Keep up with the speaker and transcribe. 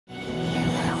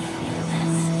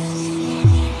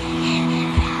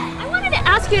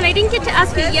you, and I didn't get to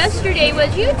ask you yesterday,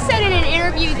 was you had said in an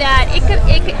interview that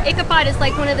Ichabod is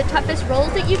like one of the toughest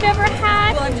roles that you've ever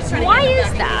had. Why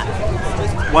is that?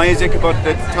 Why is Ichabod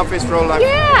the toughest role I've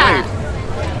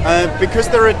played? Because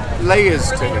there are layers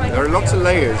to him. There are lots of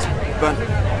layers, but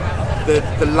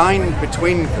the line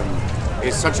between them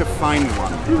is such a fine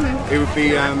one. It would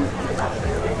be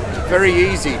very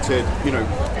easy to,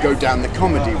 go down the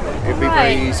comedy route. It would be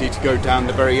very easy to go down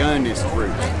the very earnest route.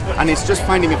 And it's just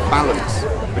finding a balance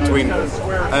between them.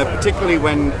 Particularly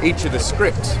when each of the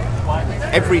scripts,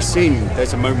 every scene,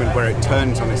 there's a moment where it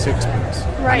turns on a sixpence.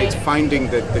 And it's finding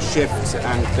the shifts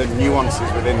and the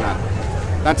nuances within that.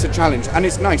 That's a challenge, and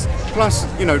it's nice. Plus,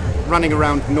 running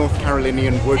around North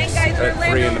Carolinian woods at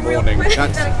 3 in the morning.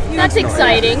 That's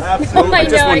exciting. Well, I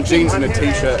just want jeans and a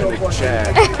t-shirt and a chair.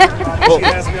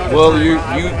 Will you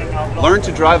learn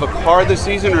to drive a car this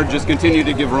season, or just continue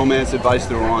to give romance advice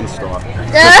through OnStar?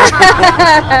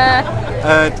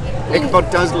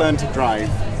 Ichabod does learn to drive.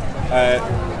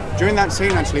 During that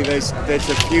scene, actually, there's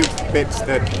a few bits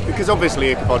that, because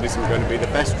obviously Ichabod isn't going to be the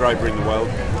best driver in the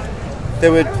world.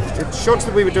 There were shots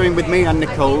that we were doing with me and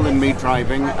Nicole and me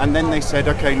driving, and then they said,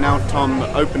 okay, now Tom,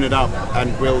 open it up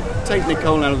and we'll take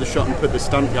Nicole out of the shot and put the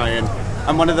stunt guy in.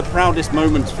 And one of the proudest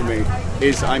moments for me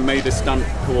is I made a stunt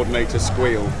coordinator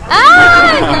squeal.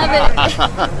 I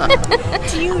love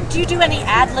it. Do you do any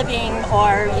ad-libbing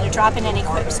or drop in any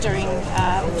quips during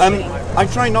shooting? I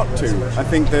try not to. I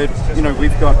think that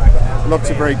we've got lots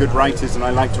of very good writers, and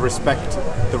I like to respect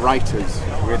the writers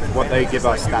with what they give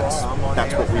us. That's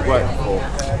what we work for.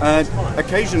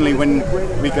 Occasionally, when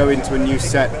we go into a new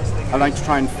set, I like to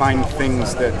try and find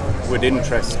things that would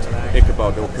interest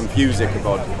Ichabod or confuse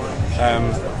Ichabod.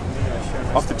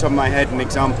 Off the top of my head, an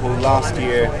example, last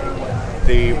year,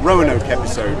 the Roanoke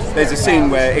episode, there's a scene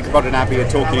where Ichabod and Abby are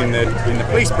talking in the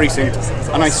police precinct,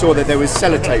 and I saw that there was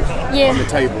sellotape on the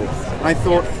table. And I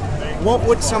thought, what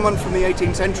would someone from the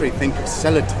 18th century think of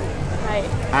sellotape? Right.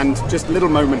 And just little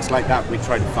moments like that we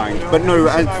try to find. But no,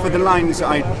 for the lines,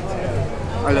 I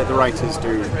let the writers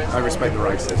do. I respect the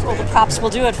writers. Well, the props will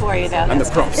do it for you, though. And the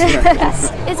props, yes.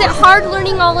 Is it hard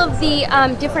learning all of the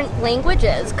different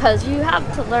languages? Because you have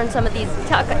to learn some of these.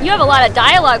 You have a lot of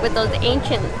dialogue with those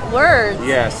ancient words.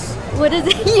 Yes. What is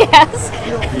it? Yes.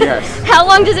 Yes. How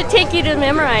long does it take you to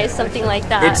memorize something like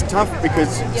that? It's tough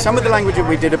because some of the language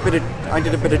we did I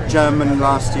did a bit of German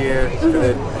last year for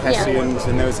the Hessians,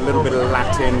 and there was a little bit of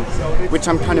Latin, which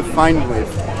I'm kind of fine with.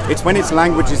 It's when it's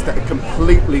languages that are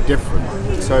completely different.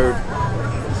 So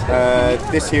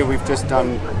this year we've just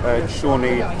done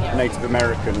Shawnee Native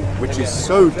American, which is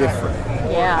so different.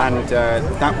 Yeah. And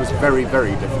that was very,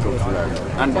 very difficult to learn.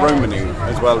 And Romany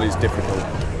as well is difficult.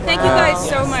 Thank you guys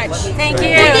so much. Thank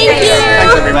you. Thank you.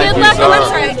 Thanks, everybody.